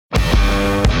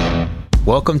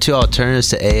Welcome to Alternatives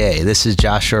to AA. This is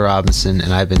Joshua Robinson,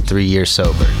 and I've been 3 years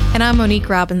sober. And I'm Monique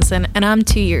Robinson, and I'm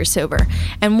 2 years sober.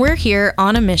 And we're here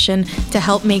on a mission to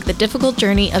help make the difficult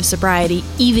journey of sobriety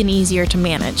even easier to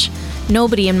manage.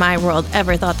 Nobody in my world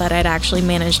ever thought that I'd actually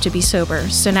manage to be sober.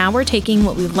 So now we're taking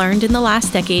what we've learned in the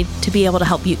last decade to be able to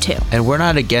help you too. And we're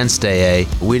not against AA.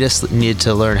 We just need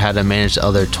to learn how to manage the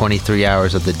other 23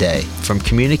 hours of the day. From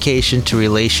communication to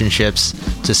relationships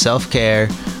to self-care,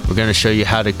 we're going to show you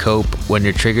how to cope when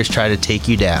your triggers try to take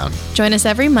you down. Join us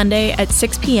every Monday at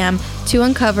 6 p.m. to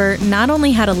uncover not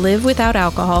only how to live without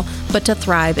alcohol, but to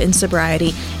thrive in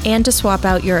sobriety and to swap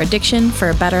out your addiction for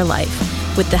a better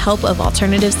life with the help of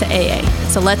Alternatives to AA.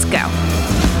 So let's go.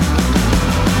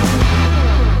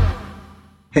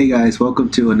 Hey guys, welcome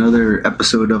to another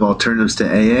episode of Alternatives to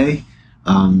AA.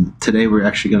 Today we're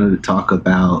actually going to talk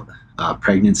about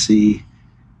pregnancy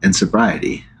and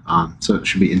sobriety. So it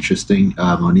should be interesting.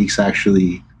 Monique's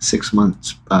actually 6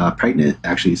 months pregnant,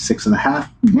 actually 6.5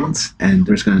 months. And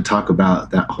we're just going to talk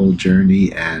about that whole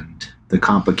journey and the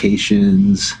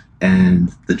complications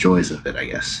and the joys of it, I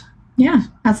guess. Yeah,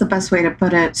 that's the best way to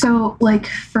put it. So, like,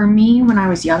 for me, when I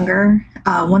was younger,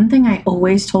 one thing I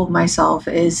always told myself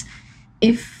is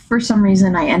if for some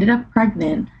reason I ended up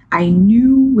pregnant, I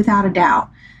knew without a doubt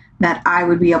that I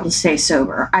would be able to stay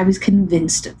sober. I was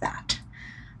convinced of that.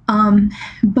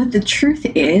 But the truth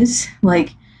is,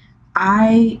 like,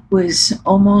 I was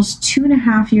almost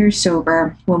 2.5 years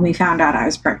sober when we found out I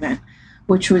was pregnant,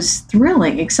 which was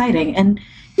thrilling, exciting. And,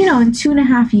 you know, in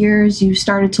 2.5 years, you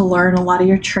started to learn a lot of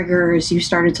your triggers. You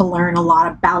started to learn a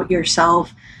lot about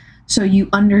yourself. So you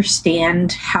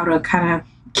understand how to kind of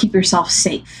keep yourself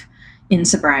safe in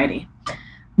sobriety.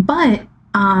 But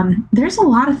there's a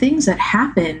lot of things that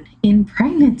happen in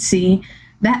pregnancy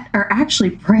that are actually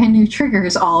brand new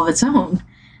triggers all of its own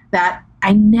that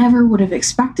I never would have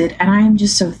expected. And I am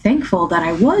just so thankful that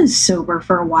I was sober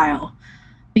for a while,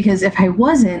 because if I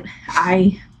wasn't,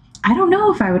 I don't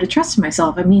know if I would have trusted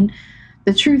myself. I mean,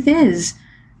 the truth is,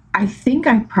 I think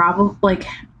I probably,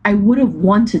 I would have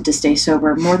wanted to stay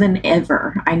sober more than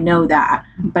ever. I know that.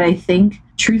 But I think,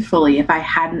 truthfully, if I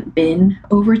hadn't been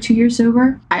over 2 years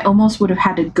sober, I almost would have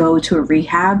had to go to a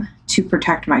rehab to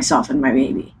protect myself and my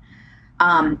baby.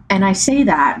 And I say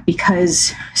that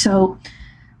because, so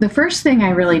the first thing I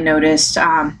really noticed,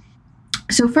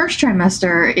 so first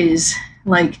trimester is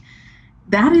like,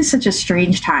 that is such a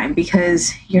strange time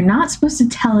because you're not supposed to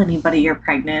tell anybody you're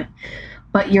pregnant,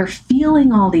 but you're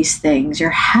feeling all these things. You're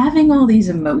having all these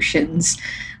emotions,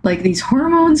 like these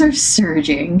hormones are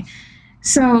surging.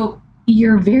 So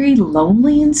you're very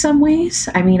lonely in some ways.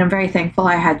 I mean, I'm very thankful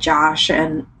I had Josh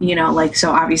and, you know, like,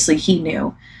 so obviously he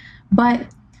knew, but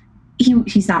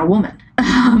he's not a woman.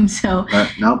 Nope, I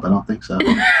don't think so.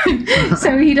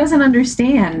 So he doesn't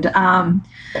understand.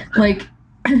 Like,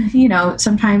 you know,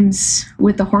 sometimes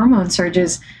with the hormone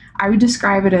surges, I would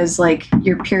describe it as like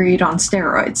your period on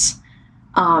steroids.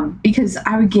 Because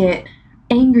I would get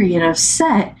angry and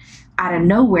upset out of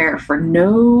nowhere for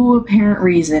no apparent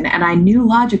reason. And I knew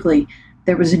logically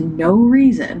there was no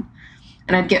reason.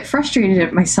 And I'd get frustrated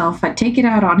at myself. I'd take it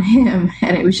out on him,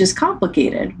 and it was just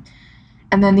complicated.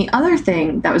 And then the other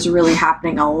thing that was really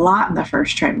happening a lot in the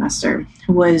first trimester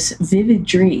was vivid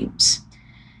dreams.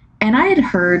 And I had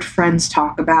heard friends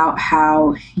talk about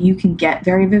how you can get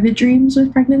very vivid dreams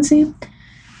with pregnancy,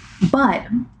 but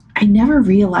I never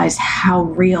realized how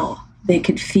real they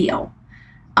could feel.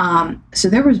 So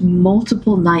there was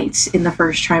multiple nights in the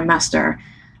first trimester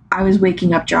I was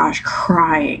waking up Josh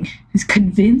crying. I was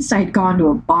convinced I'd gone to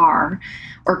a bar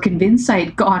or convinced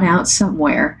I'd gone out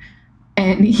somewhere.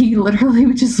 And he literally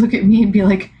would just look at me and be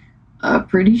like,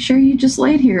 pretty sure you just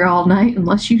laid here all night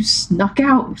unless you snuck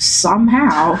out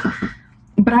somehow.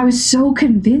 But I was so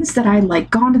convinced that I'd like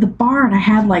gone to the bar and I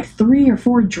had like 3 or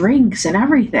 4 drinks and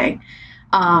everything.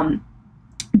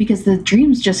 Because the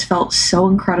dreams just felt so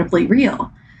incredibly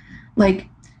real. Like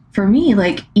for me,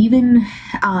 like even,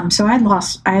 so I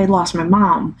had lost my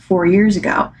mom 4 years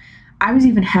ago. I was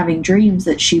even having dreams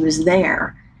that she was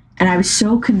there. And I was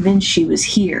so convinced she was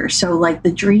here. So, like,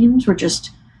 the dreams were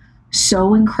just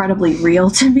so incredibly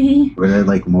real to me. Were they,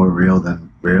 like, more real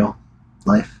than real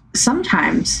life?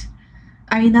 Sometimes.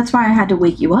 I mean, that's why I had to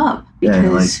wake you up.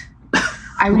 Because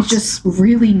I was just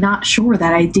really not sure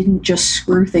that I didn't just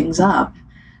screw things up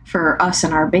for us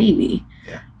and our baby.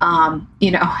 Yeah.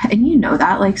 You know, and you know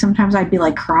that. Like, sometimes I'd be,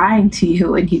 like, crying to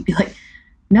you, and you'd be like,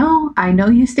 no, I know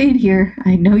you stayed here.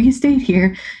 I know you stayed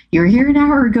here. You were here an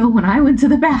hour ago when I went to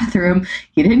the bathroom.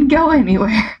 You didn't go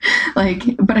anywhere.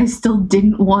 Like, but I still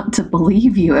didn't want to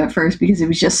believe you at first because it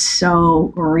was just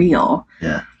so real.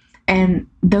 Yeah. And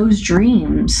those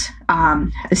dreams,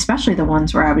 especially the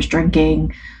ones where I was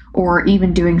drinking or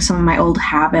even doing some of my old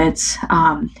habits,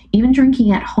 even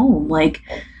drinking at home, like,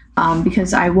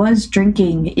 because I was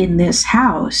drinking in this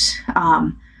house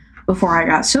before I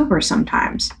got sober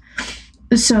sometimes.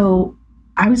 So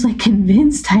I was like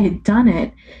convinced I had done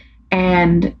it,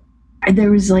 and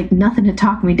there was like nothing to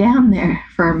talk me down there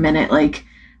for a minute. Like,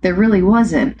 there really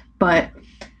wasn't. But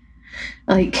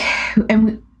like,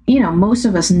 and most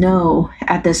of us know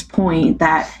at this point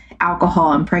that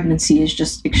alcohol and pregnancy is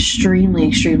just extremely,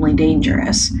 extremely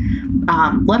dangerous,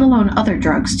 let alone other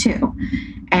drugs too.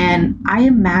 And I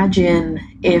imagine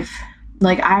if,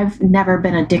 like, I've never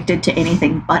been addicted to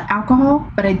anything but alcohol,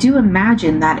 but I do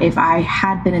imagine that if I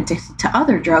had been addicted to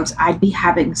other drugs, I'd be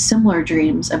having similar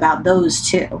dreams about those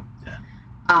too.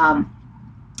 Yeah.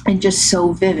 And just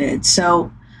so vivid.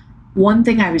 So one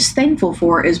thing I was thankful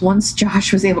for is once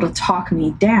Josh was able to talk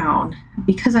me down,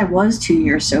 because I was 2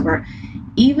 years sober,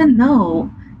 even though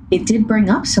it did bring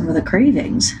up some of the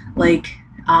cravings, like,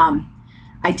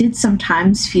 I did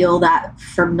sometimes feel that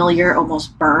familiar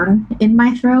almost burn in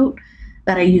my throat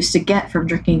that I used to get from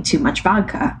drinking too much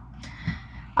vodka.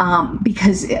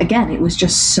 Because again, it was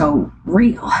just so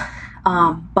real.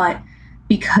 But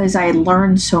because I had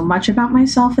learned so much about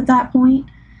myself at that point,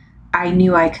 I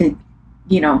knew I could,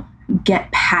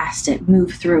 get past it,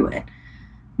 move through it.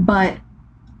 But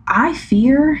I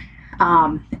fear,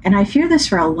 and I fear this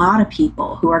for a lot of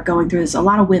people who are going through this, a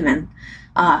lot of women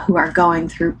who are going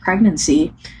through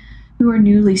pregnancy, who are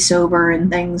newly sober and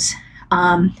things.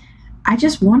 I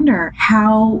just wonder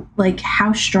how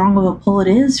strong of a pull it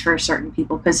is for certain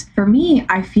people. Because for me,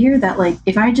 I fear that, like,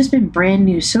 if I had just been brand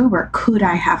new sober, could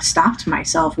I have stopped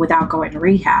myself without going to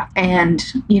rehab? And,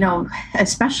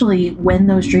 especially when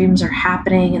those dreams are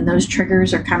happening and those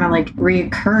triggers are kind of like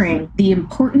reoccurring, the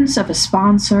importance of a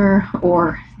sponsor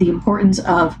or the importance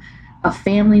of a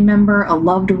family member, a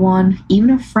loved one, even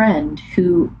a friend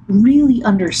who really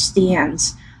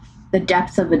understands the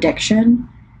depth of addiction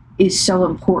is so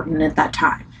important at that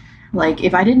time. Like,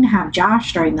 if I didn't have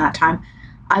Josh during that time,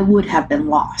 I would have been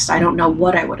lost. I don't know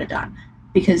what I would have done,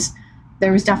 because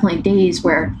there was definitely days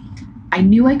where I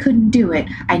knew I couldn't do it.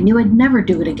 I knew I'd never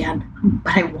do it again,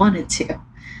 but I wanted to.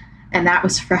 And that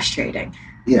was frustrating.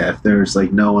 Yeah, if there's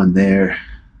like no one there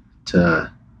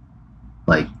to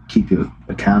like keep you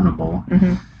accountable,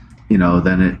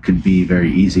 then it could be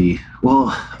very easy.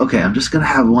 Well, okay, I'm just going to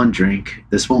have one drink.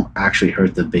 This won't actually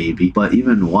hurt the baby, but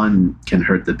even one can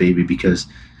hurt the baby because,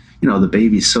 the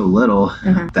baby's so little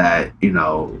that,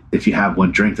 if you have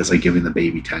one drink, that's like giving the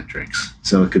baby 10 drinks.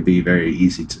 So it could be very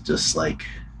easy to just like,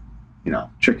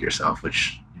 trick yourself,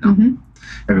 which,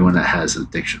 everyone that has an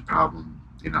addiction problem,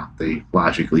 they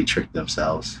logically trick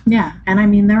themselves. Yeah. And I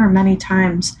mean, there were many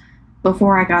times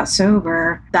before I got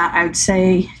sober that I would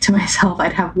say to myself,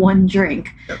 I'd have one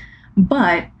drink,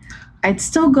 but I'd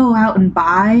still go out and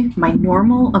buy my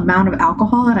normal amount of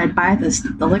alcohol that I'd buy at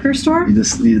the liquor store. You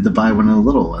just needed to buy one of the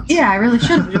little ones. Yeah, I really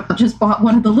should have just bought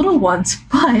one of the little ones,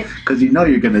 but because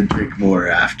you're going to drink more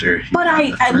after. But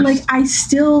I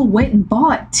still went and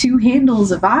bought 2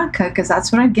 handles of vodka because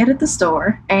that's what I'd get at the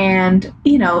store. And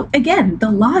again, the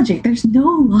logic. There's no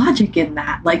logic in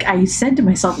that. Like, I said to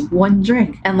myself, one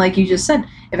drink, and like you just said,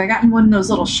 if I gotten one of those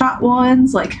little shot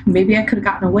ones, like maybe I could have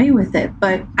gotten away with it.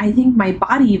 But I think my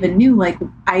body even knew. Like,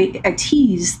 I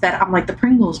tease that I'm like the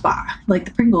Pringles bar, like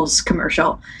the Pringles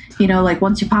commercial, like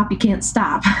once you pop, you can't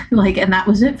stop. Like, and that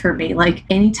was it for me. Like,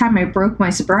 anytime I broke my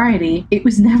sobriety, it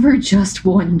was never just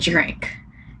one drink,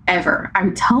 ever. I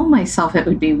would tell myself it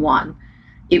would be one.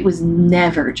 It was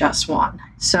never just one.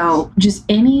 So just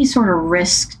any sort of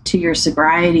risk to your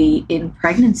sobriety in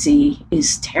pregnancy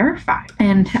is terrifying.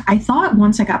 And I thought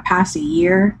once I got past a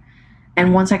year,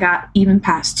 and once I got even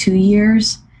past 2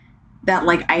 years, that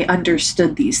like I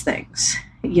understood these things,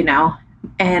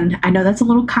 and I know that's a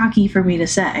little cocky for me to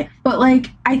say, but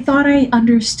like I thought I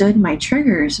understood my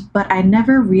triggers, but I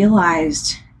never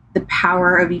realized the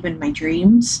power of even my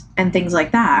dreams and things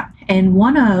like that. And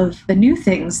one of the new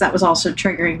things that was also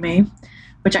triggering me,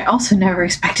 which I also never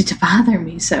expected to bother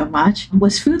me so much,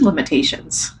 was food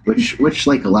limitations. Which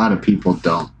like a lot of people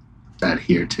don't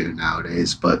adhere to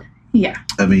nowadays, but yeah,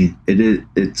 I mean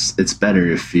it's better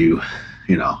if you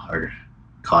are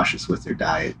cautious with your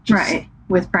diet. Right,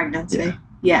 with pregnancy.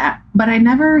 Yeah. But I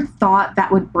never thought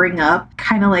that would bring up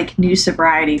kind of like new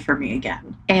sobriety for me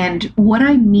again. And what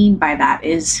I mean by that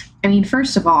is,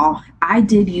 first of all, I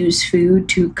did use food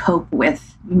to cope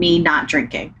with me not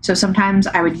drinking. So sometimes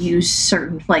I would use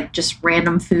certain like just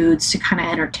random foods to kind of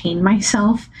entertain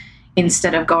myself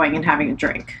instead of going and having a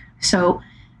drink. So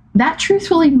that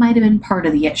truthfully might have been part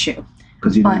of the issue.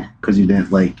 because you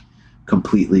didn't like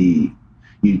completely.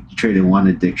 You traded one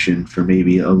addiction for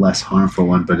maybe a less harmful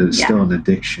one, but it's still an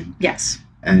addiction. Yes.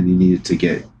 And you needed to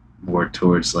get more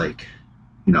towards like,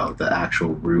 the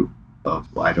actual root of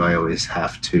why do I always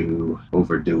have to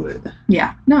overdo it?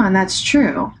 Yeah, no, and that's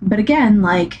true. But again,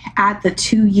 like at the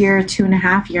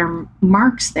 2.5 year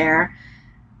marks there,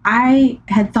 I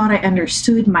had thought I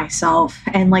understood myself,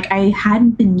 and like I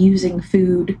hadn't been using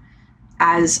food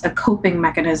as a coping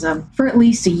mechanism for at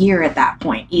least a year at that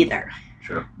point either.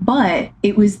 Sure. But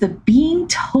it was the being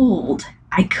told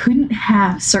I couldn't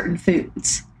have certain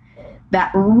foods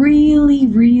that really,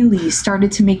 really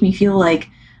started to make me feel like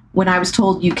when I was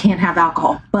told you can't have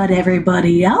alcohol, but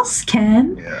everybody else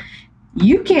can. Yeah.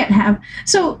 You can't have.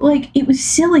 So like it was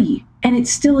silly, and it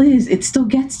still is. It still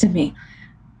gets to me.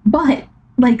 But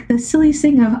like the silliest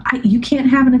thing of you can't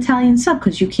have an Italian sub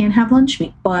because you can't have lunch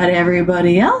meat, but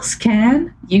everybody else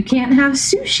can. You can't have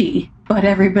sushi, but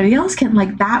everybody else can.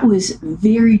 Like that was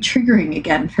very triggering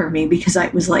again for me, because I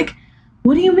was like,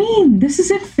 what do you mean? This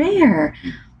isn't fair.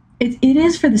 It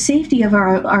is for the safety of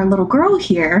our little girl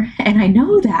here, and I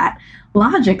know that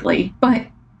logically, but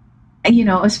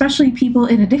especially people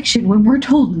in addiction, when we're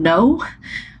told no,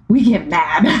 we get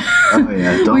mad. Oh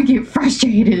yeah, we get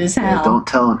frustrated as hell. Yeah, don't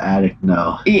tell an addict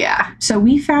no. Yeah. So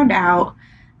we found out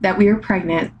that we were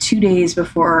pregnant 2 days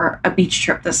before a beach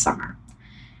trip this summer.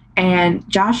 And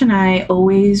Josh and I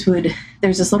always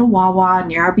there's this little Wawa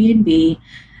near our B&B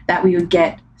that we would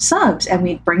get subs, and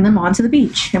we'd bring them onto the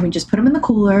beach, and we'd just put them in the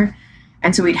cooler.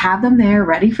 And so we'd have them there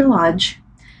ready for lunch.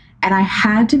 And I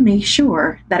had to make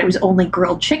sure that it was only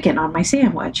grilled chicken on my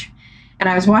sandwich. And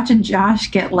I was watching Josh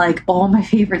get like all my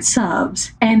favorite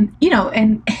subs. And,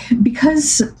 and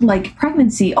because like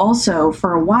pregnancy also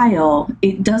for a while,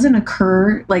 it doesn't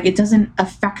occur, like it doesn't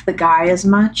affect the guy as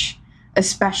much,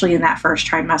 especially in that first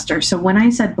trimester. So when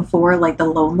I said before, like the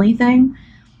lonely thing,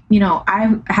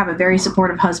 I have a very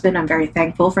supportive husband. I'm very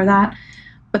thankful for that.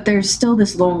 But there's still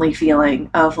this lonely feeling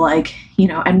of like,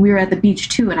 and we were at the beach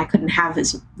too, and I couldn't have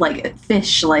his like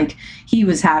fish like he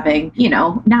was having,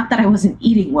 not that I wasn't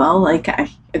eating well, like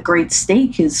a great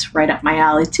steak is right up my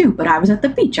alley too, but I was at the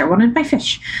beach. I wanted my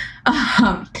fish.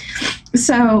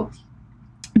 So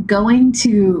going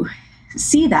to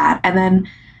see that, and then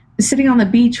sitting on the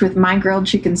beach with my grilled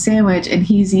chicken sandwich, and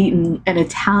he's eating an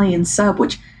Italian sub,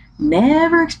 which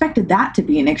never expected that to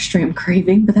be an extreme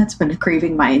craving, but that's been a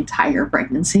craving my entire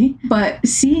pregnancy. But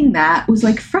seeing that was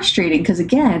like frustrating, because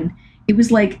again, it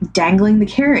was like dangling the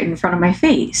carrot in front of my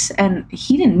face, and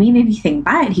he didn't mean anything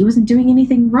by it. He wasn't doing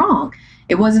anything wrong.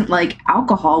 It wasn't like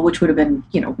alcohol, which would have been,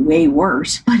 way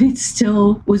worse, but it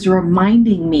still was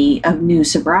reminding me of new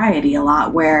sobriety a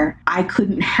lot, where I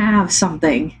couldn't have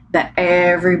something that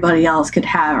everybody else could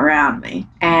have around me.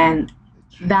 And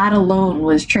that alone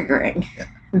was triggering. Yeah.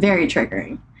 Very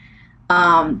triggering.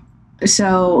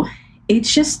 So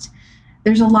it's just,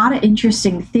 there's a lot of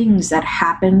interesting things that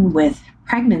happen with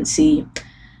pregnancy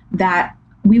that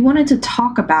we wanted to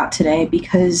talk about today,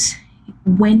 because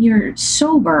when you're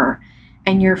sober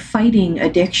and you're fighting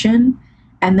addiction,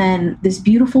 and then this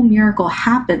beautiful miracle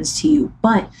happens to you,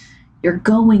 but you're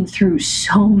going through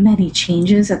so many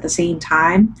changes at the same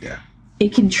time,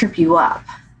 it can trip you up.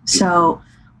 So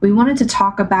we wanted to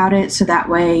talk about it so that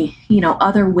way,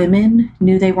 other women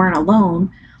knew they weren't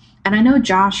alone. And I know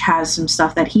Josh has some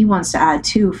stuff that he wants to add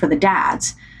too for the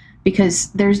dads, because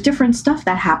there's different stuff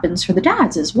that happens for the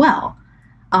dads as well.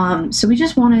 So we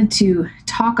just wanted to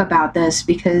talk about this,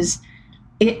 because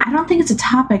I don't think it's a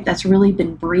topic that's really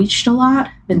been breached a lot,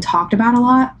 been talked about a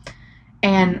lot.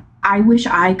 And I wish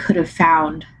I could have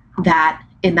found that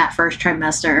in that first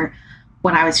trimester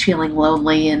when I was feeling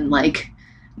lonely and like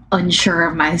unsure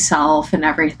of myself and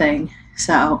everything.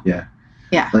 So yeah,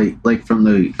 like from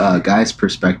the guy's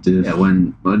perspective,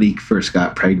 when Monique first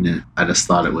got pregnant, I just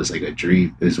thought it was like a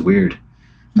dream. It was weird.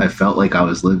 I felt like I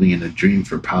was living in a dream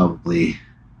for probably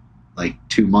like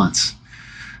 2 months.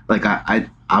 Like I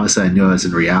obviously I knew I was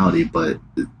in reality, but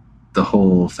the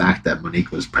whole fact that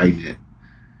Monique was pregnant,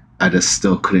 I just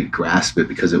still couldn't grasp it,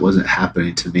 because it wasn't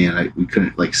happening to me, and we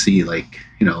couldn't like see like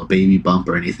a baby bump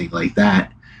or anything like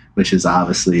that, which is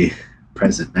obviously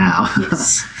present now.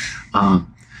 Yes. But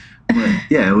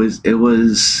yeah, it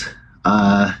was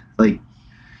like,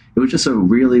 it was just a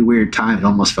really weird time. It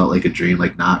almost felt like a dream,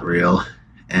 like not real.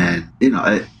 And,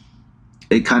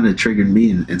 it kind of triggered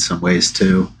me in some ways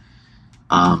too.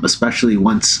 Especially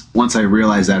once I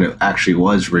realized that it actually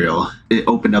was real, it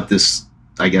opened up this,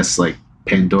 I guess, like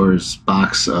Pandora's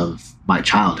box of my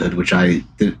childhood, which I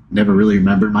never really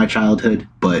remembered my childhood,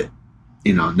 but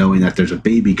knowing that there's a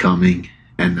baby coming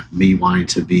and me wanting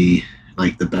to be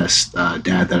like the best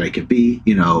dad that I could be.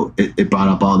 It brought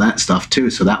up all that stuff too.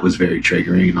 So that was very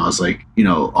triggering. And I was like,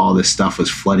 all this stuff was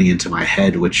flooding into my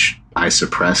head, which I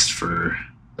suppressed for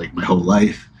like my whole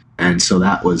life. And so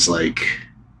that was like,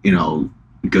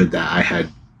 good that I had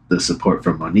the support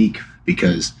from Monique,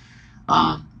 because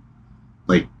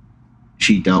like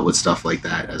she dealt with stuff like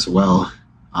that as well.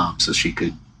 So she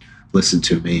could listen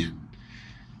to me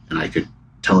and I could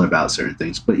tell her about certain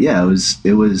things. But yeah,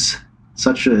 it was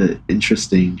such an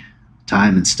interesting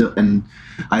time, and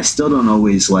I still don't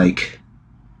always like.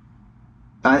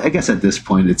 I guess at this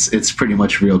point it's pretty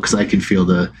much real, because I can feel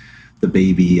the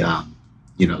baby,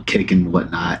 kick and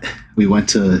whatnot. We went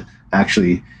to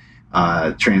actually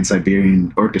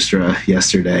Trans-Siberian Orchestra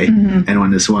yesterday, and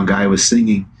when this one guy was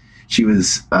singing, she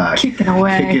was kicking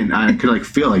away. I could like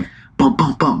feel like bump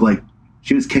bump bump, like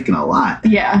she was kicking a lot.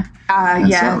 Yeah. So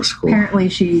that was cool. Apparently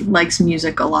she likes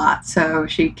music a lot, so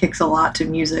she kicks a lot to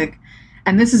music.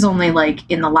 And this is only like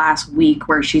in the last week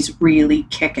where she's really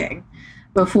kicking.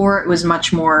 Before it was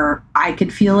much more, I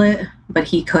could feel it, but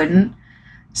he couldn't.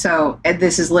 So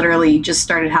this is literally just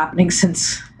started happening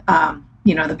since,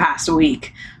 the past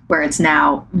week, where it's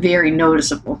now very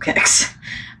noticeable kicks,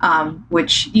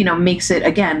 which, makes it,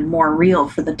 again, more real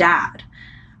for the dad.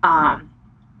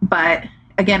 But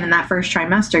again, in that first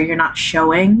trimester, you're not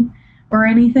showing or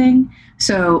anything.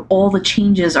 So all the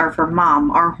changes are for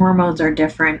mom. Our hormones are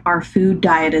different. Our food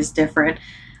diet is different.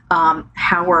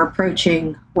 How we're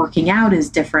approaching working out is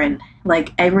different.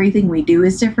 Like everything we do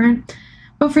is different.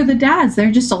 But for the dads,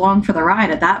 they're just along for the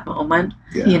ride at that moment.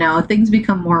 Yeah. Things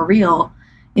become more real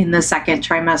in the second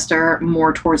trimester,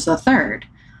 more towards the third,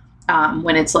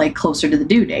 when it's like closer to the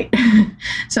due date.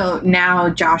 So now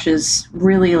Josh is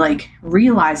really like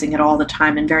realizing it all the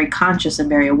time and very conscious and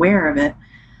very aware of it.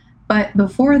 But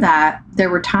before that, there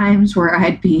were times where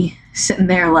I'd be sitting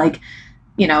there like,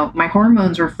 my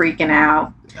hormones were freaking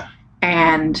out. Yeah.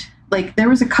 And like there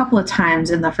was a couple of times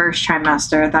in the first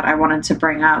trimester that I wanted to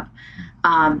bring up,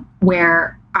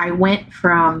 where I went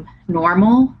from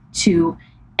normal to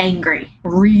angry,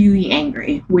 really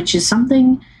angry, which is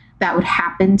something that would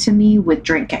happen to me with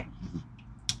drinking.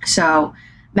 So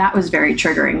that was very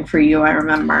triggering for you, I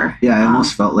remember. Yeah, I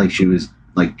almost felt like she was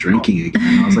like drinking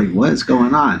again. I was like, what is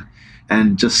going on?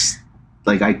 And just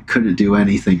like I couldn't do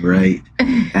anything right.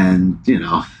 And,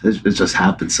 it just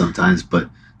happens sometimes. But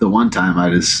the one time I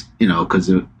just, because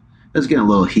it was getting a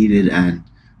little heated, and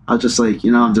I was just like,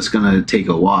 I'm just going to take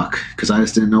a walk, because I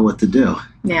just didn't know what to do.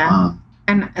 Yeah.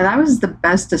 And that was the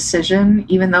best decision,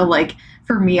 even though, like,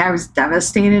 for me, I was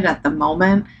devastated at the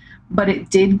moment. But it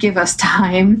did give us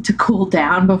time to cool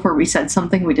down before we said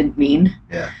something we didn't mean.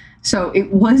 Yeah. So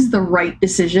it was the right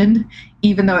decision,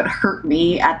 even though it hurt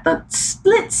me at the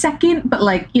split second. But,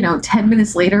 like, 10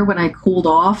 minutes later when I cooled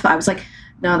off, I was like,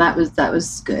 no, that was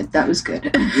good. That was good.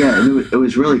 Yeah, it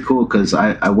was really cool, because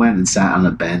I went and sat on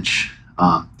a bench.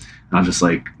 And I was just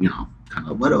like, kind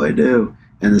of, what do I do?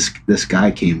 And this guy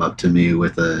came up to me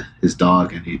with his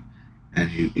dog, and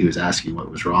he was asking what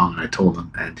was wrong, and I told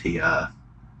him, and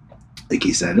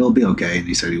he said it'll be okay, and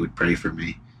he said he would pray for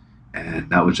me, and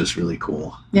that was just really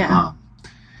cool. Yeah.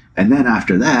 And then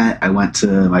after that, I went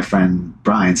to my friend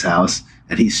Brian's house,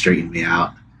 and he straightened me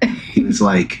out. He was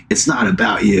like, "It's not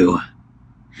about you,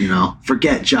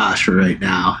 forget Josh for right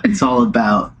now. It's all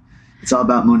about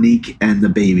Monique and the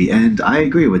baby." And I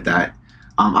agree with that.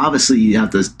 Obviously, you have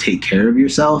to take care of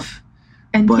yourself.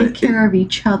 And take care of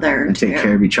each other. And take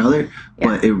care of each other. Yeah.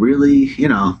 But it really,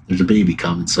 there's a baby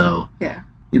coming. So, yeah.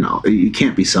 You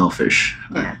can't be selfish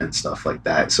and stuff like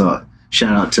that. So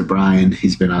shout out to Brian.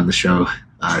 He's been on the show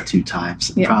 2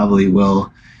 times. And probably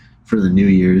will for the New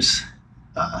Year's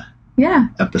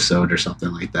episode or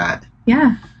something like that.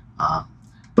 Yeah.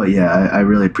 But yeah, I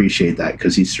really appreciate that,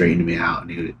 because he straightened me out.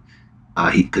 And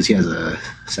because he has a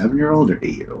 7-year-old or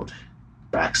 8-year-old.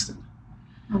 Braxton.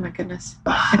 Oh my goodness.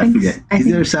 I forget. He's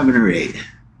either 7 or 8.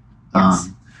 Yes.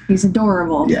 He's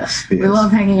adorable. Yes. We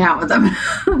love hanging out with him.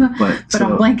 But so,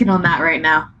 I'm blanking on that right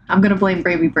now. I'm going to blame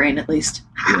Baby Brain at least.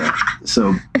 Yeah.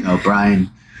 So,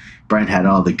 Brian had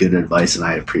all the good advice, and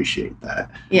I appreciate that.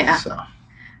 Yeah. So.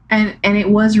 And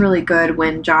it was really good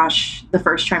when Josh, the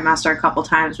first trimester, a couple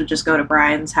times would just go to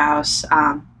Brian's house.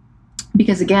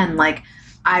 Because again, like,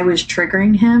 I was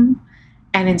triggering him.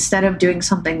 And instead of doing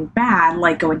something bad,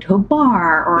 like going to a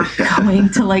bar or going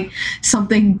to like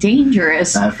something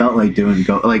dangerous, I felt like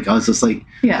I was just like,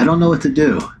 I don't know what to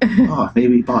do. Oh,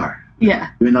 maybe bar.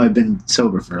 Yeah. Even though I've been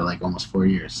sober for like almost 4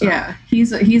 years. So. Yeah.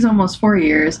 He's almost 4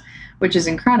 years, which is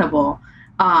incredible.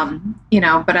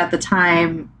 But at the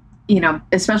time,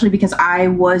 especially because I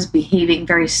was behaving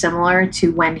very similar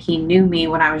to when he knew me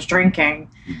when I was drinking,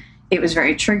 it was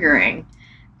very triggering.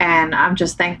 And I'm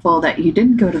just thankful that you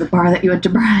didn't go to the bar, that you went to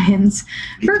Brian's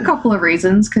for a couple of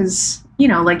reasons. Because, you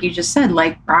know, like you just said,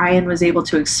 like Brian was able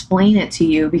to explain it to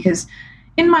you, because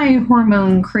in my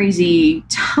hormone crazy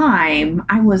time,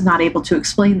 I was not able to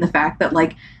explain the fact that,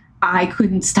 like, I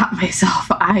couldn't stop myself.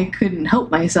 I couldn't help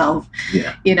myself,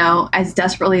 you know, as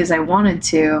desperately as I wanted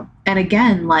to. And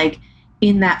again, like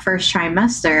in that first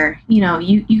trimester, you know,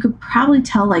 you could probably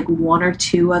tell like one or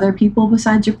two other people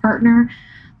besides your partner,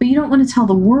 but you don't want to tell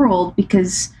the world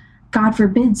because God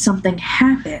forbid something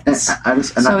happens.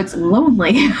 It's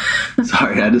lonely.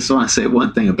 Sorry, I just want to say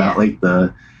one thing about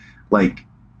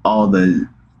all the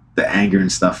anger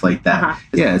and stuff like that.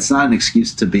 Yeah, it's not an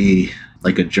excuse to be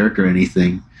like a jerk or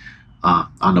anything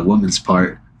on the woman's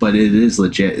part, but it is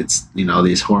legit. It's, you know,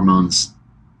 these hormones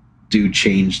do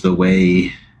change the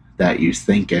way that you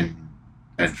think and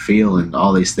feel and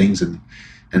all these things, and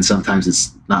sometimes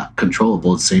it's not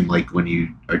controllable. It's the same like when you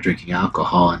are drinking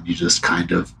alcohol and you just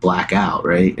kind of black out,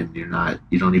 right? And you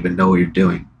don't even know what you're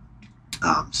doing.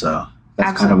 So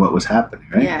that's kind of what was happening,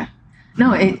 right? Yeah.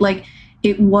 No,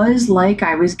 it was like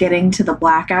I was getting to the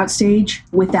blackout stage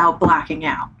without blacking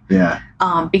out. Yeah.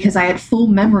 Because I had full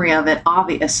memory of it,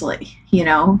 obviously, you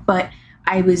know, but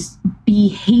I was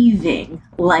behaving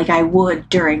like I would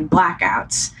during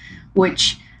blackouts,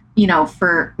 which, you know,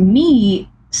 for me,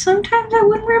 sometimes I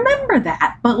wouldn't remember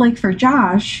that. But like for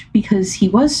Josh, because he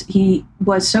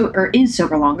is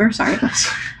sober longer, sorry.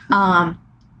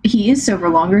 He is sober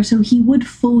longer, so he would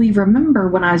fully remember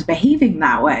when I was behaving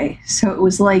that way. So it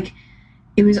was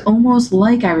almost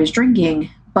like I was drinking,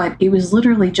 but it was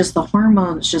literally just the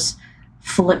hormones just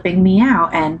flipping me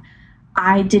out. And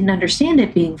I didn't understand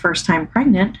it, being first time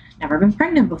pregnant, never been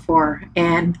pregnant before.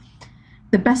 And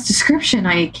the best description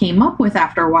I came up with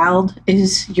after a while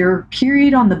is your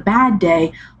period on the bad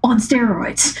day on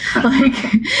steroids.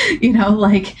 Like, you know,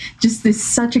 like just this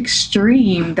such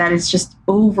extreme that is just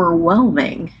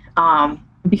overwhelming,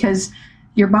 because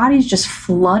your body's just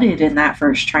flooded in that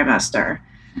first trimester.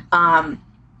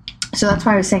 So that's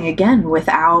why I was saying, again,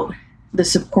 without the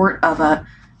support of a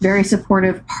very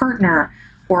supportive partner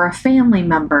or a family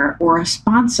member or a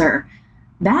sponsor,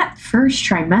 that first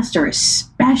trimester,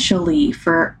 especially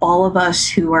for all of us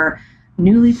who are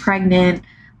newly pregnant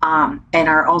and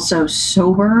are also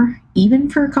sober, even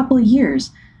for a couple of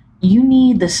years, you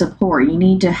need the support. You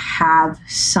need to have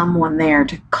someone there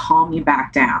to calm you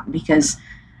back down, because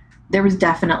there was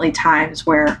definitely times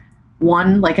where,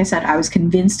 one, like I said, I was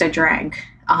convinced I drank,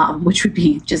 which would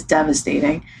be just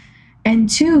devastating. And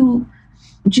two,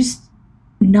 just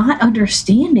not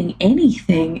understanding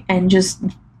anything, and just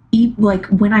like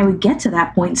when I would get to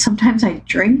that point, sometimes I'd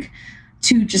drink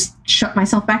to just shut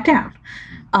myself back down.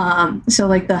 So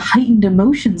like the heightened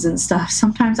emotions and stuff,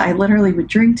 sometimes I literally would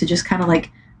drink to just kind of like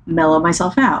mellow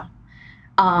myself out.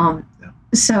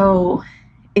 So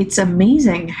it's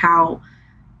amazing how,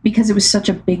 because it was such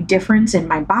a big difference in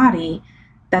my body,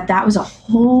 that was a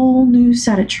whole new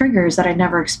set of triggers that I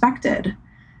never expected.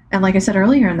 And like I said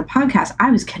earlier in the podcast,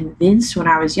 I was convinced when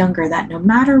I was younger that no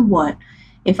matter what,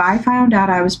 if I found out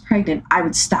I was pregnant, I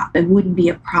would stop. It wouldn't be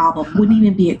a problem, wouldn't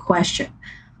even be a question.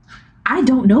 I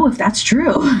don't know if that's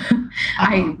true.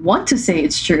 I want to say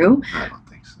it's true. I don't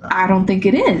think so. I don't think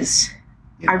it is.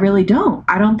 Yeah. I really don't.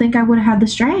 I don't think I would have had the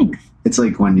strength. It's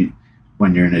like when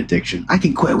you're in addiction, I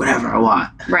can quit whenever I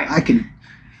want. Right.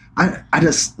 I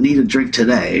just need a drink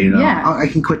today, you know. Yeah. I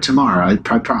can quit tomorrow. I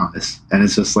promise. And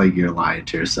it's just like you're lying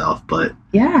to yourself, but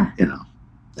yeah, you know,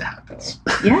 it happens.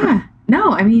 Yeah.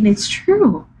 No, I mean, it's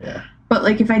true. Yeah. But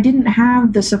like, if I didn't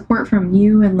have the support from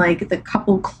you and like the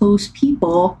couple close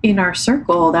people in our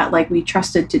circle that like we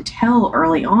trusted to tell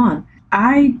early on,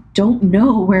 I don't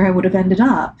know where I would have ended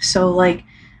up. So like,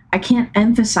 I can't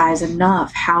emphasize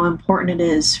enough how important it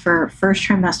is for first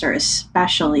trimester,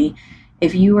 especially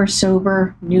if you are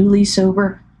sober, newly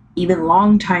sober, even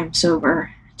long time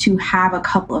sober, to have a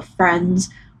couple of friends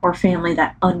or family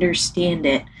that understand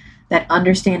it, that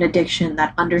understand addiction,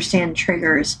 that understand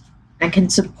triggers, and can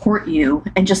support you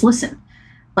and just listen.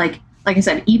 Like I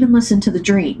said, even listen to the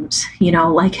dreams, you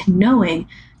know, like knowing,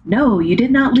 no, you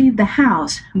did not leave the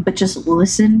house, but just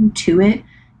listen to it,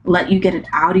 let you get it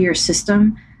out of your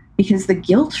system, because the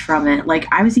guilt from it, like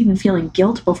I was even feeling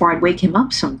guilt before I'd wake him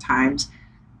up sometimes,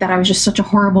 that I was just such a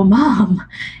horrible mom.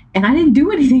 And I didn't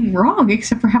do anything wrong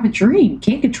except for have a dream.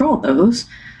 Can't control those.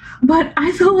 But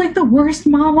I feel like the worst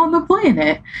mom on the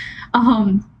planet.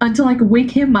 Until I could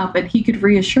wake him up and he could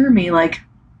reassure me, like,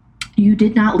 you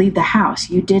did not leave the house.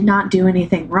 You did not do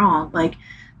anything wrong. Like,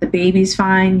 the baby's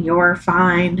fine. You're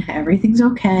fine. Everything's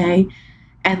okay.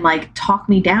 And, like, talk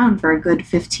me down for a good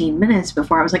 15 minutes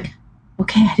before I was like,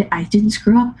 okay, I didn't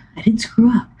screw up. I didn't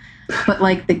screw up. But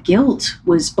like the guilt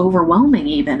was overwhelming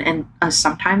even. And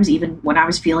sometimes even when I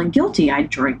was feeling guilty, I'd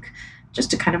drink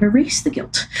just to kind of erase the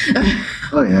guilt.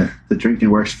 Oh yeah, the drinking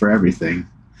works for everything,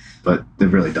 but it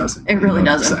really doesn't. It really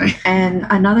doesn't. And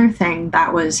another thing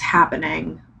that was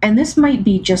happening, and this might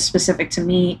be just specific to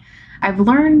me, I've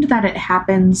learned that it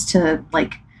happens to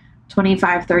like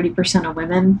 25-30% of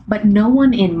women, but no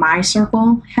one in my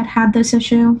circle had this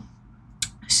issue.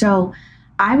 So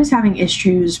I was having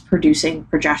issues producing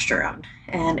progesterone,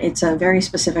 and it's a very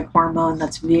specific hormone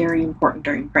that's very important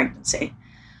during pregnancy.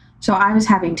 So I was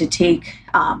having to take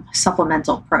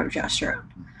supplemental progesterone.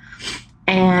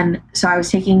 And so I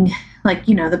was taking like,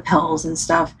 the pills and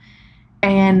stuff.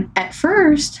 And at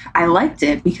first I liked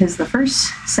it because the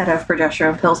first set of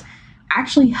progesterone pills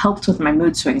actually helped with my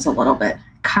mood swings a little bit,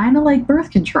 kind of like birth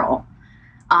control.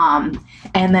 And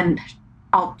then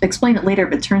I'll explain it later,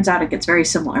 but it turns out it gets very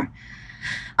similar.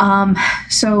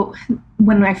 So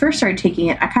when I first started taking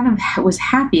it, I kind of was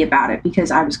happy about it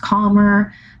because I was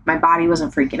calmer. My body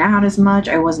wasn't freaking out as much.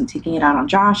 I wasn't taking it out on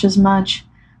Josh as much.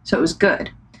 So it was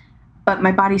good. But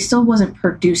my body still wasn't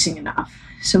producing enough.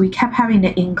 So we kept having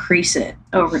to increase it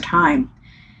over time.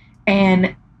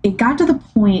 And it got to the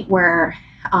point where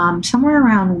somewhere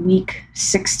around week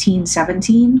 16,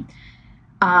 17,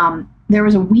 there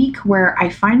was a week where I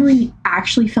finally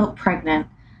actually felt pregnant.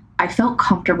 I felt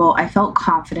comfortable. I felt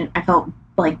confident. I felt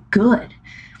like good.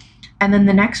 And then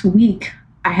the next week,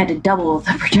 I had to double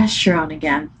the progesterone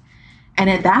again. And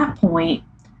at that point,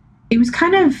 it was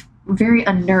kind of very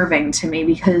unnerving to me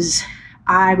because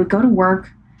I would go to work,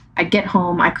 I'd get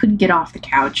home, I couldn't get off the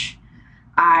couch.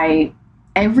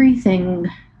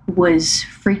 Everything was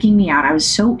freaking me out. I was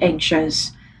so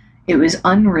anxious. It was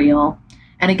unreal.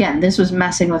 And again, this was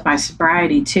messing with my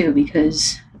sobriety too,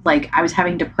 because like I was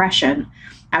having depression,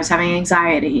 I was having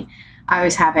anxiety, I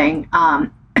was having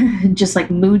just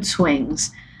like mood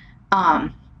swings,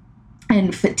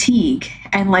 and fatigue,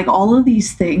 and like all of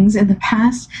these things in the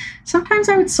past. Sometimes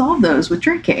I would solve those with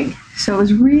drinking. So it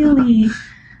was really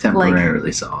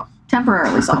temporarily solved.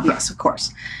 Temporarily solved, yes, of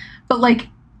course. But like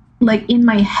in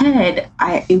my head,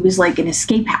 it was like an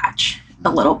escape hatch a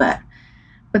little bit.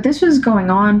 But this was going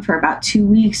on for about 2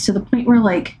 weeks to the point where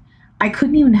like I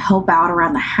couldn't even help out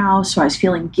around the house. So I was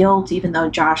feeling guilt, even though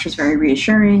Josh was very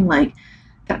reassuring, like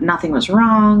that nothing was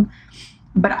wrong.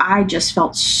 But I just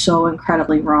felt so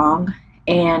incredibly wrong.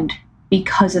 And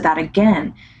because of that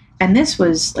again, and this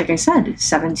was, like I said,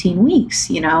 17 weeks,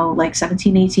 like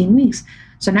 17, 18 weeks.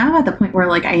 So now I'm at the point where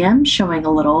like I am showing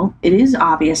a little, it is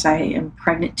obvious I am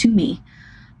pregnant to me.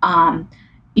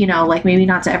 Like maybe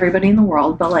not to everybody in the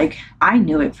world, but like I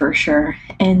knew it for sure.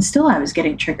 And still I was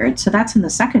getting triggered. So that's in the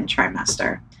second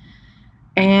trimester.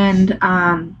 And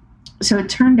so it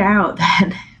turned out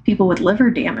that people with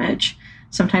liver damage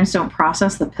sometimes don't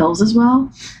process the pills as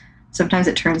well. Sometimes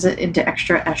it turns it into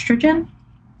extra estrogen.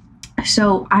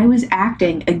 So I was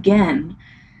acting again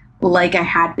like I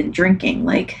had been drinking,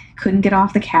 like couldn't get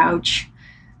off the couch,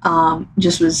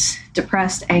 just was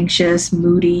depressed, anxious,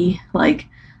 moody, like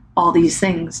all these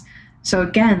things. So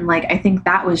again, like I think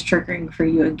that was triggering for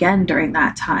you again during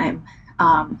that time.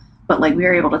 But like we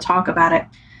were able to talk about it.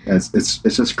 It's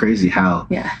just crazy how,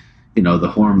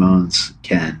 the hormones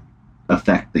can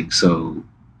affect things so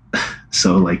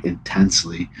like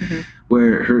intensely,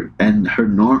 where her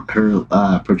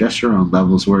progesterone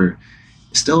levels were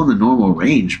still in the normal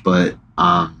range, but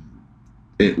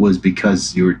it was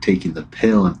because you were taking the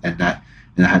pill and that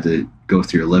had to go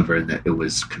through your liver, and that it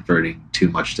was converting too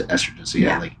much to estrogen, so you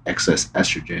had like excess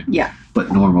estrogen,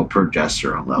 but normal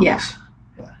progesterone levels.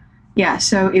 Yeah,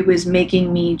 so it was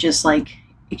making me just like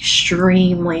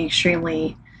extremely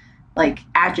like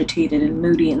agitated and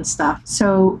moody and stuff.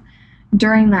 So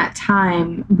during that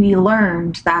time, we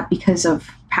learned that because of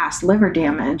past liver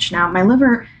damage, now my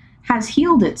liver has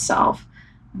healed itself,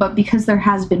 but because there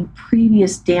has been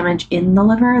previous damage in the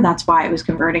liver, that's why it was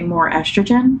converting more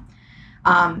estrogen.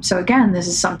 So again, this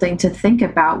is something to think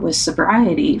about with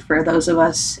sobriety for those of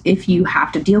us if you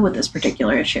have to deal with this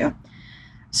particular issue.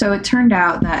 So it turned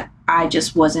out that I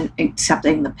just wasn't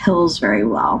accepting the pills very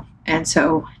well. And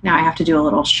so now I have to do a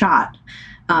little shot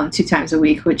 2 times a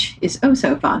week, which is oh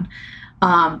so fun.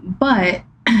 But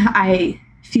I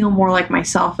feel more like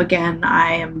myself again.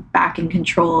 I am back in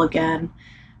control again.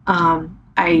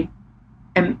 I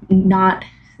am not,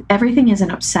 everything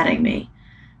isn't upsetting me.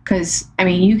 Because, I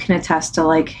mean, you can attest to,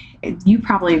 like, you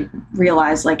probably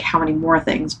realize, like, how many more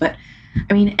things. But,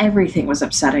 I mean, everything was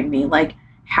upsetting me. Like,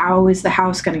 how is the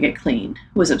house going to get clean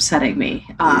was upsetting me.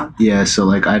 So,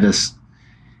 like, I was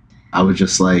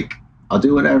just like, I'll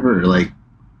do whatever. Like,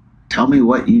 tell me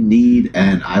what you need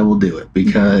and I will do it,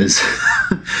 because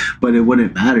but it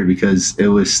wouldn't matter, because it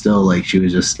was still like she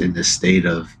was just in this state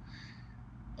of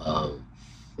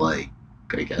like,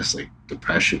 I guess like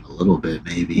depression a little bit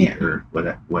maybe, or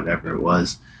whatever it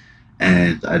was.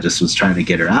 And I just was trying to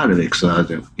get her out of it, because I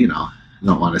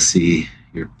don't want to see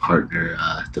your partner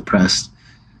depressed.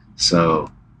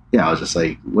 So yeah, I was just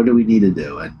like, what do we need to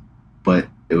do? But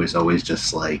it was always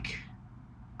just like,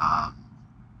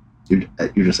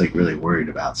 you're just like really worried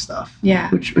about stuff. Yeah.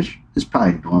 Which is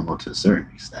probably normal to a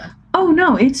certain extent. Oh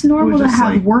no, it's normal to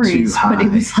have like worries, but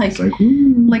it was like,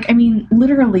 I mean,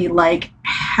 literally, like,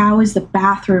 how is the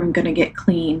bathroom gonna get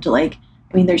cleaned? Like,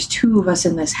 I mean, there's 2 of us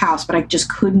in this house, but I just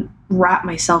couldn't wrap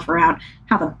myself around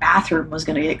how the bathroom was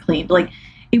gonna get cleaned. Like,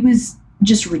 it was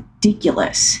just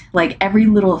ridiculous. Like, every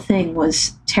little thing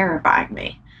was terrifying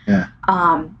me. Yeah.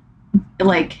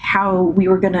 Like, how we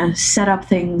were gonna set up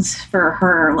things for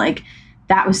her, like,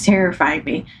 that was terrifying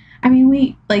me. I mean,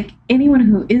 we, like, anyone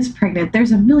who is pregnant,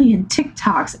 there's a million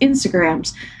TikToks,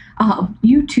 Instagrams,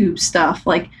 YouTube stuff.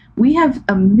 Like, we have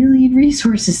a million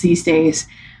resources these days,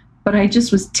 but I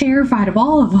just was terrified of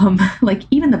all of them. Like,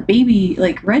 even the baby,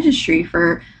 like, registry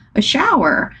for a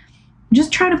shower,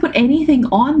 just trying to put anything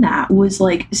on that was,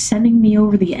 like, sending me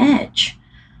over the edge.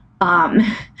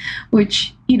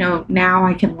 Which, now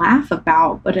I can laugh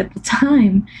about, but at the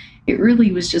time, it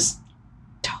really was just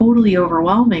totally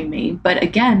overwhelming me. But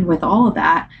again, with all of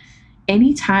that,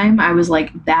 anytime I was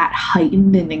like that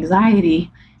heightened in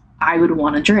anxiety, I would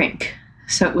want to drink.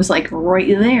 So it was like right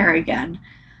there again.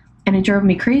 And it drove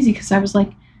me crazy, because I was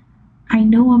like, I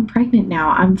know I'm pregnant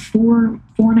now. I'm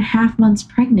 4.5 months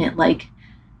pregnant. Like,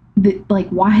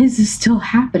 why is this still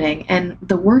happening? And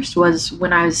the worst was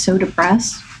when I was so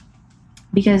depressed,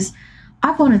 because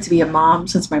I've wanted to be a mom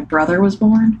since my brother was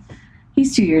born.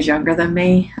 He's 2 years younger than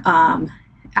me.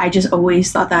 I just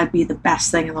always thought that'd be the best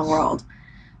thing in the world.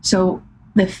 So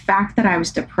the fact that I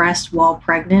was depressed while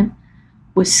pregnant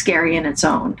was scary in its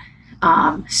own.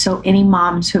 So any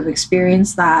moms who have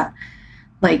experienced that,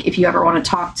 like, if you ever want to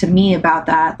talk to me about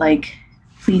that, like,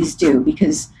 please do,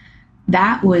 because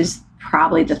that was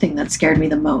probably the thing that scared me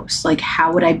the most. Like,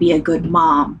 how would I be a good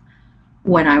mom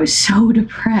when I was so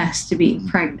depressed to being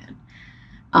pregnant?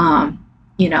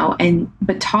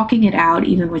 But talking it out,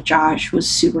 even with Josh, was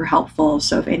super helpful.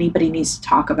 So if anybody needs to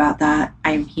talk about that,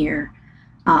 I'm here.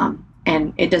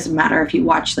 And it doesn't matter if you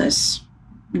watch this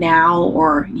now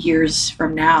or years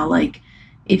from now. Like,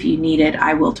 if you need it,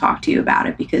 I will talk to you about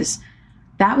it, because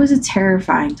that was a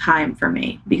terrifying time for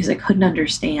me, because I couldn't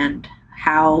understand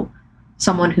how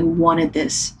someone who wanted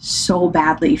this so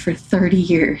badly for 30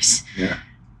 years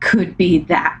could be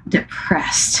that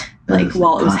depressed, like,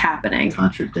 while it was happening.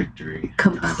 Contradictory.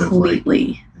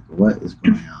 Completely. Kind of like, what is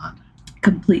going on?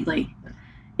 Completely. Yeah.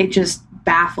 It just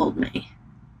baffled me.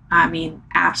 I mean,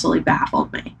 absolutely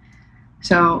baffled me.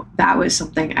 So that was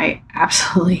something I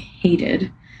absolutely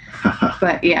hated.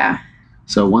 But yeah.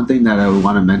 So one thing that I would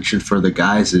want to mention for the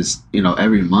guys is,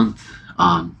 every month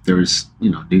there was,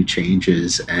 new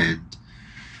changes, and,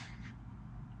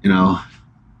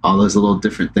 all those little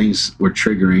different things were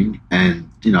triggering. And,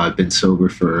 I've been sober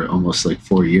for almost like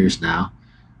 4 years now.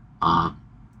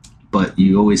 But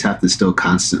you always have to still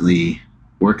constantly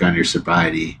work on your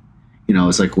sobriety.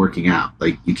 It's like working out.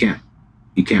 Like, you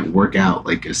can't work out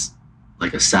like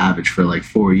a savage for like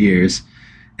 4 years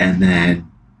and then,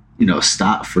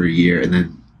 stop for a year and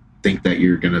then think that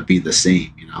you're going to be the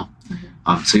same,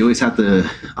 Mm-hmm. So you always have to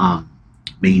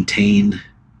maintain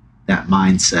that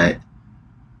mindset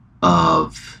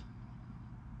of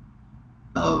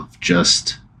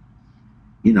just,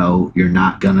 you're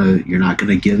not gonna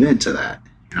give in to that.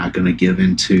 You're not gonna give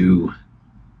into,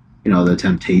 the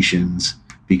temptations,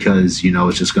 because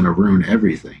it's just gonna ruin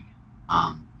everything.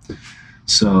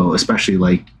 So especially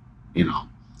like,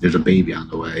 there's a baby on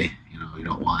the way. You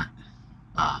don't want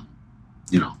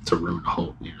to ruin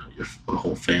your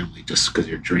whole family just because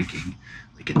you're drinking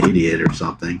like an idiot or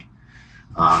something.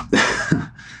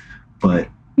 But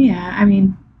yeah, I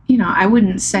mean, I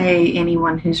wouldn't say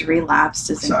anyone who's relapsed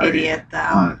is an idiot,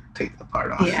 though. Take the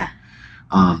part off. Yeah.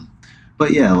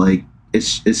 But yeah, like,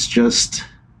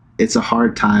 it's a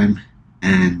hard time,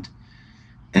 and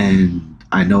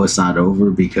I know it's not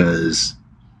over, because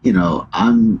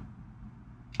I'm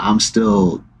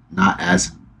still not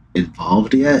as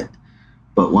involved yet.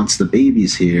 But once the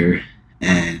baby's here,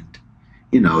 and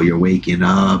you're waking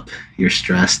up, you're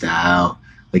stressed out.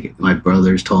 Like, my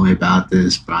brothers told me about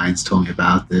this, Brian's told me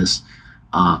about this.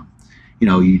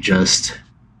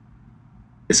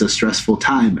 It's a stressful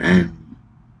time,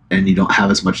 and you don't have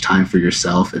as much time for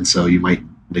yourself, and so you might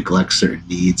neglect certain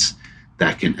needs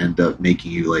that can end up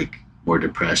making you like more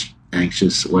depressed,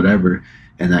 anxious, whatever,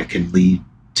 and that can lead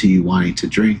to you wanting to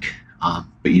drink.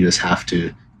 But you just have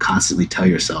to constantly tell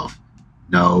yourself,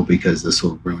 no, because this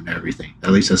will ruin everything.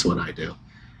 At least that's what I do.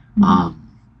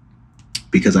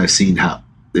 Because I've seen how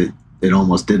it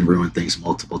almost did ruin things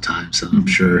multiple times. And I'm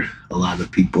sure a lot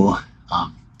of people,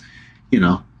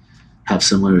 have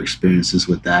similar experiences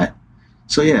with that.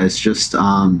 So yeah, it's just,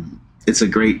 it's a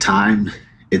great time.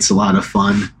 It's a lot of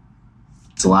fun.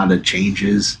 It's a lot of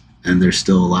changes, and there's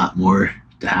still a lot more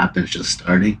to happen. It's just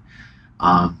starting.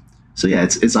 So yeah,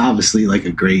 it's obviously like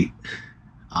a great,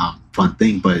 fun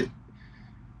thing, but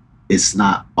it's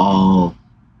not all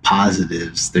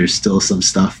positives. There's still some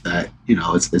stuff that,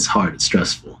 it's hard, it's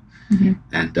stressful.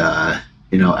 And,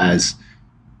 as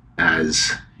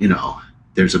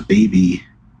there's a baby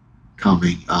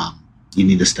coming, you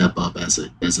need to step up as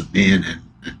a man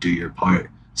and do your part.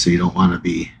 So you don't want to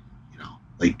be,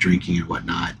 like drinking and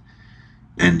whatnot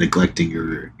and neglecting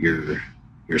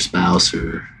your spouse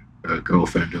or a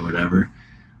girlfriend or whatever.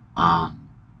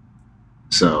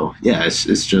 So yeah,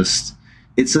 it's just,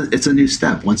 it's a new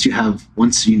step. Once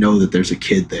you know that there's a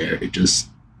kid there,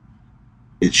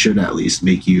 it should at least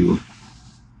make you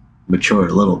mature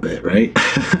a little bit, right?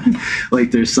 Like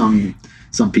there's some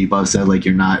people have said like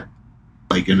you're not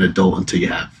like an adult until you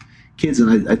have kids,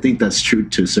 and I think that's true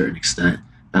to a certain extent,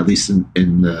 at least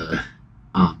in the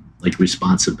like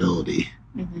responsibility.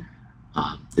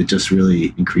 It just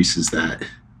really increases that,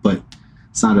 but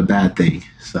it's not a bad thing.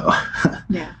 So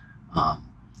yeah.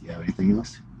 Do you have anything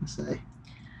else to say?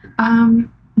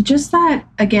 Just that,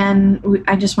 again,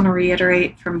 I just want to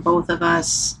reiterate from both of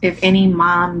us, if any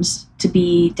moms to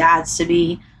be, dads to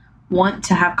be, want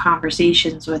to have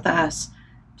conversations with us,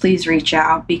 please reach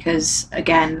out, because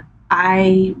again,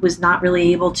 I was not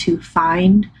really able to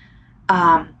find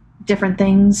different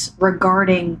things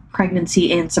regarding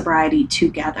pregnancy and sobriety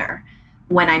together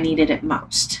when I needed it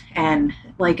most. And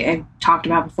like I talked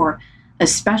about before,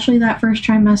 especially that first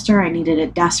trimester, I needed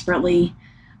it desperately.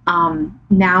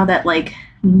 Now that like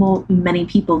many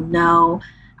people know,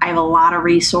 I have a lot of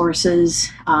resources,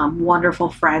 wonderful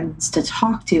friends to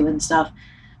talk to and stuff,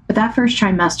 but that first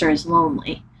trimester is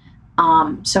lonely.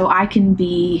 So I can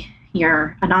be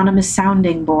your anonymous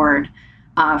sounding board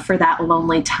for that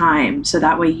lonely time, so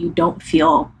that way you don't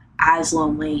feel as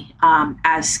lonely,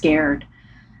 as scared,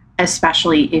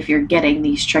 especially if you're getting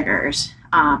these triggers.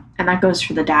 And that goes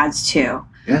for the dads too.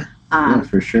 Yeah,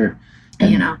 for sure.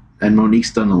 And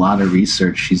Monique's done a lot of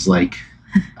research. She's like,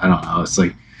 I don't know, it's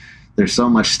like there's so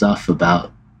much stuff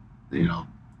about,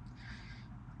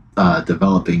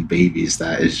 developing babies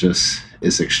that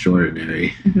is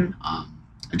extraordinary.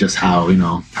 Just how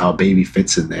a baby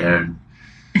fits in there, and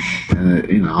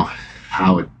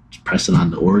how it's pressing on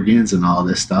the organs and all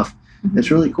this stuff.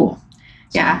 It's really cool.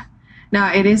 So. Yeah. No,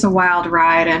 it is a wild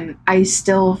ride, and I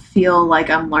still feel like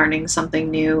I'm learning something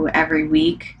new every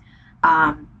week.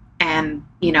 And,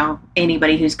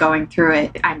 anybody who's going through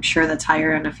it, I'm sure that's how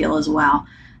you're going to feel as well.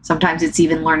 Sometimes it's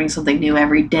even learning something new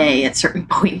every day at certain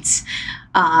points.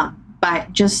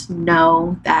 But just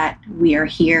know that we are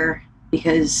here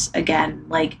because, again,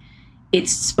 like,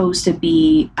 it's supposed to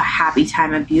be a happy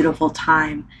time, a beautiful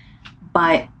time.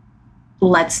 But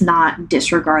let's not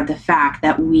disregard the fact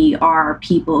that we are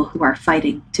people who are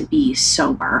fighting to be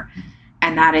sober.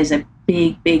 And that is a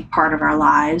big, big part of our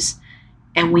lives.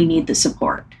 And we need the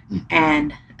support.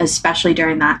 And especially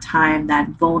during that time, that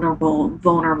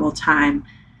vulnerable time,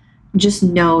 just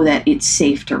know that it's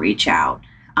safe to reach out.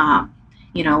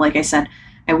 Like I said,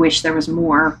 I wish there was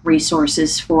more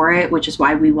resources for it, which is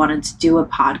why we wanted to do a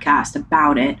podcast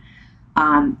about it,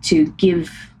 to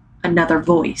give another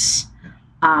voice.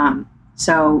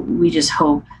 So we just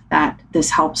hope that this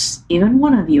helps even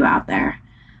one of you out there.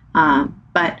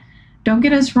 But don't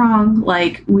get us wrong,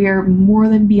 like, we're more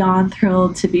than beyond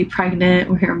thrilled to be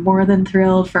pregnant. We're more than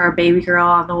thrilled for our baby girl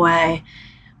on the way.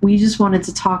 We just wanted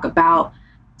to talk about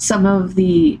some of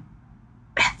the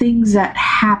things that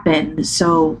happened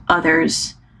so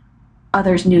others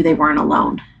knew they weren't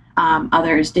alone.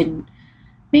 Others didn't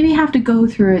maybe have to go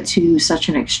through it to such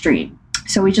an extreme.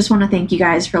 So we just want to thank you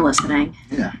guys for listening,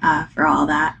 for all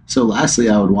that. So lastly,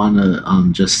 I would want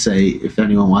to just say, if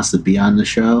anyone wants to be on the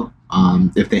show,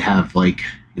 if they have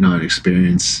an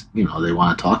experience, they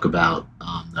want to talk about,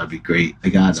 that'd be great. I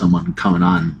got someone coming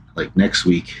on next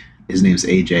week. His name's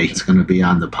AJ. He's going to be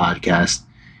on the podcast.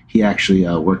 He actually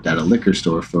worked at a liquor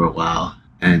store for a while,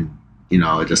 and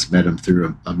I just met him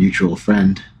through a mutual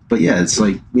friend. But yeah, it's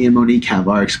like me and Monique have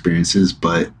our experiences,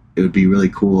 but it would be really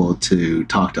cool to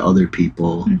talk to other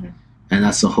people. And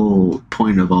that's the whole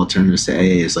point of Alternatives to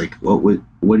AA, is like,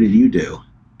 what did you do?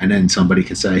 And then somebody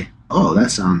could say, oh,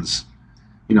 that sounds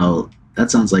that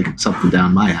sounds like something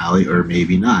down my alley, or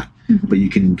maybe not. Mhm. But you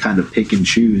can kind of pick and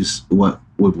choose what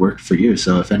would work for you.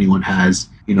 So if anyone has,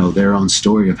 their own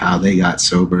story of how they got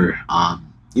sober,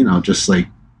 just like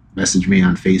message me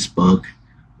on Facebook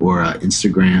or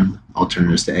Instagram,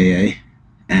 Alternatives to AA,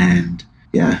 and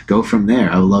go from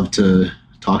there. I would love to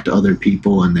talk to other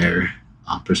people and their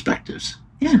perspectives.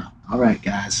 Yeah. So, all right,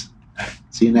 guys. All right,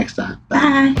 see you next time.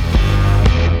 Bye.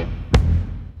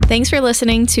 Thanks for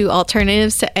listening to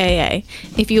Alternatives to AA.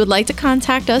 If you would like to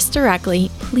contact us directly,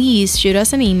 please shoot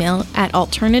us an email at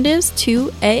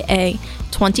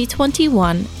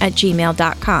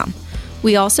alternatives2aa2021@gmail.com.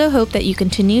 We also hope that you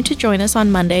continue to join us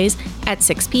on Mondays at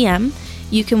 6 p.m.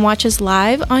 You can watch us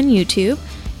live on YouTube.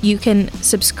 You can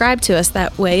subscribe to us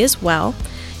that way as well.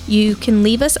 You can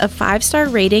leave us a 5-star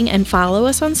rating and follow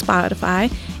us on Spotify.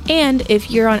 And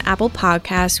if you're on Apple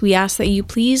Podcasts, we ask that you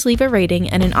please leave a rating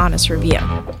and an honest review.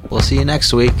 We'll see you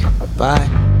next week. Bye.